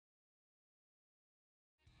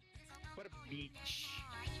Beach.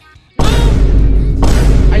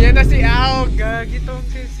 Ayan na si Ao. Gagi tong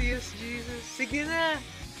si CS Jesus. Sige na.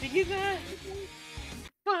 Sige na.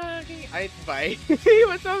 Fucking. Ay, bye.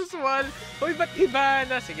 What's up, Swal? Uy, ba't iba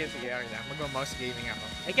na? Sige, sige. Okay na. Mag-mouse gaming ako.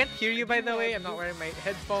 I can't hear you, by the way. I'm not wearing my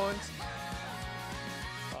headphones.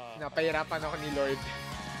 Pinapahirapan ako ni Lord.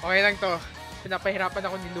 Okay lang to. Pinapahirapan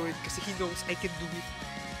ako ni Lord kasi he knows I can do it.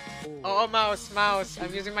 Oo, mouse.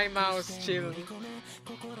 I'm using my mouse. Chill.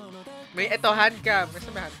 May ito, handcam. May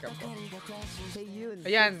may handcam ko.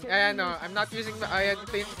 Ayan, no. I'm not using, ayan,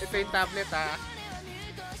 ito yung tablet, ha.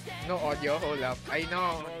 No audio, hold up. I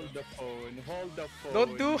know. Hold the phone.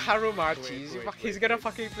 Don't do Harumachi. He's gonna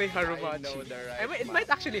fucking play Harumachi. I mean, it might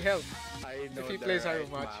actually help if he plays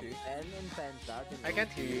Harumachi. I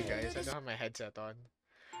can't hear you guys. I don't have my headset on.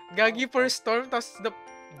 Gagi for Storm, tapos the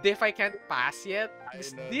diff I can't pass yet.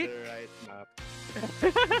 This dick. The right map.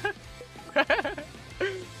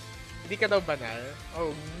 Hindi ka daw banal?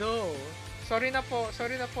 Oh no. Sorry na po,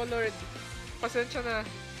 Lord. Pasensya na.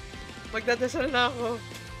 Magdadasal na ako.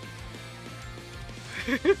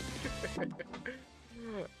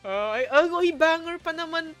 Ay, banger pa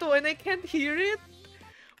naman to and I can't hear it.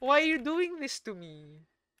 Why are you doing this to me?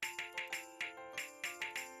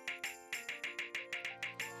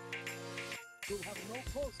 You have no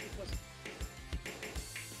cause because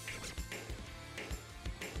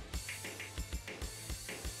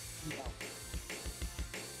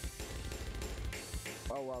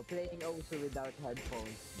Oh wow, playing also without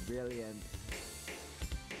headphones. Brilliant.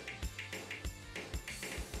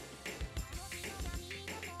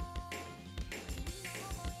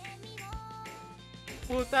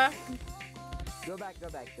 Puta. Go back.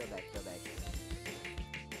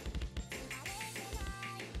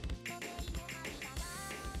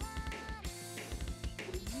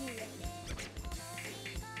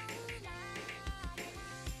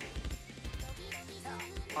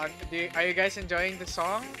 Are you guys enjoying the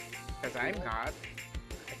song? Because I'm not.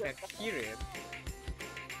 I can't hear it.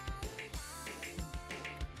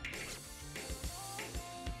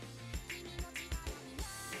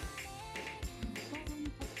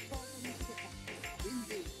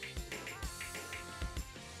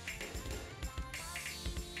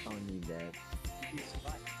 Only that.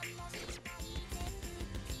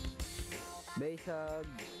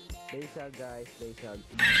 Base hug guys, base hug.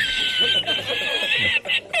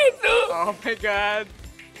 Oh my god.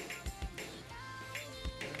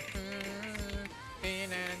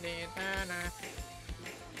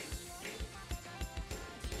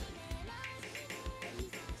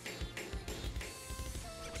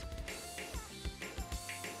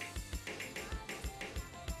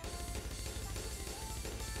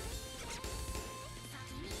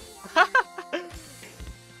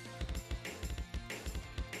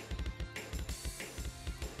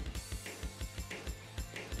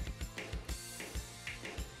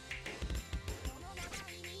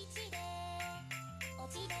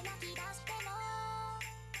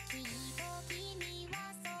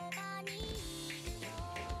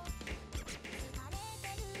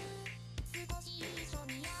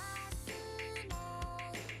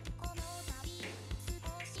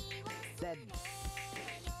 Dead.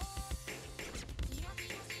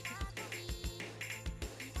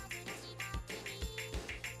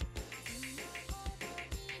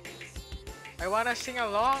 I wanna sing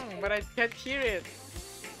along, but I can't hear it.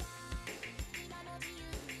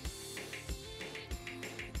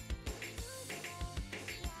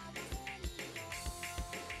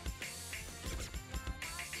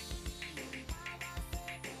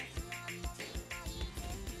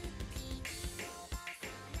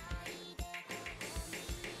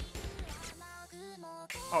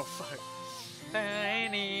 Oh fuck.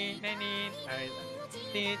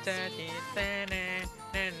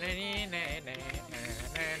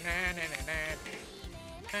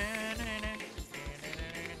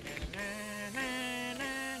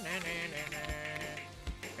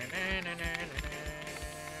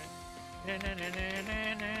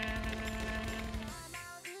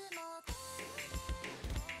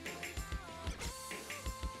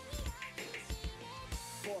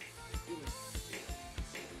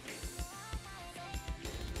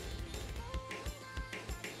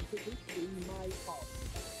 in my house.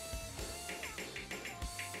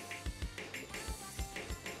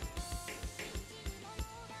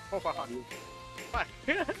 Oh fuck. Fuck.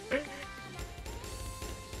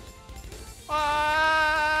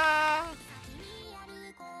 Ah!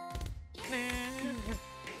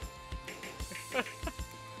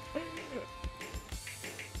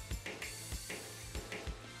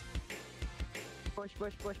 Push,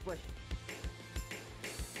 push, push, push.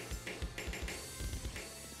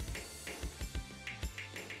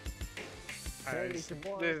 Hey, Guys,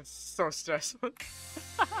 support. this is so stressful.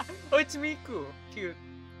 Oh, it's Miku. Cute.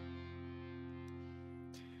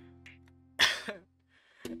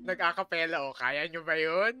 Nag-acapella. Oh, kaya nyo ba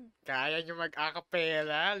yun? Kaya nyo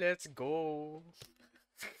mag-acapella? Let's go.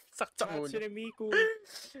 Sakta ulo. Hatsune Miku.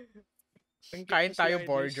 Ang cute Kain ni tayo, Slides.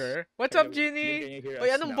 Borger. What's Hello, up, Ginny? can you hear Uy,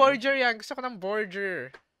 us anong now? Borger yan? Gusto ko ng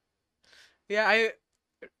Borger. Yeah,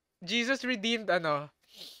 Jesus redeemed,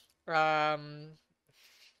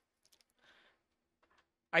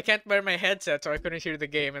 I can't wear my headset, so I couldn't hear the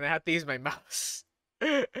game, and I had to use my mouse.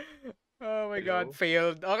 Oh my god, Hello?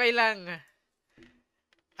 failed. Okay lang.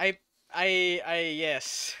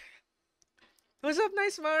 Yes. What's up,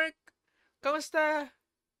 Nice Mark? Kamusta?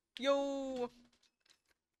 Yo!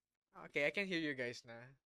 Okay, I can hear you guys na.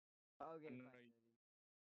 Okay, Ano fine.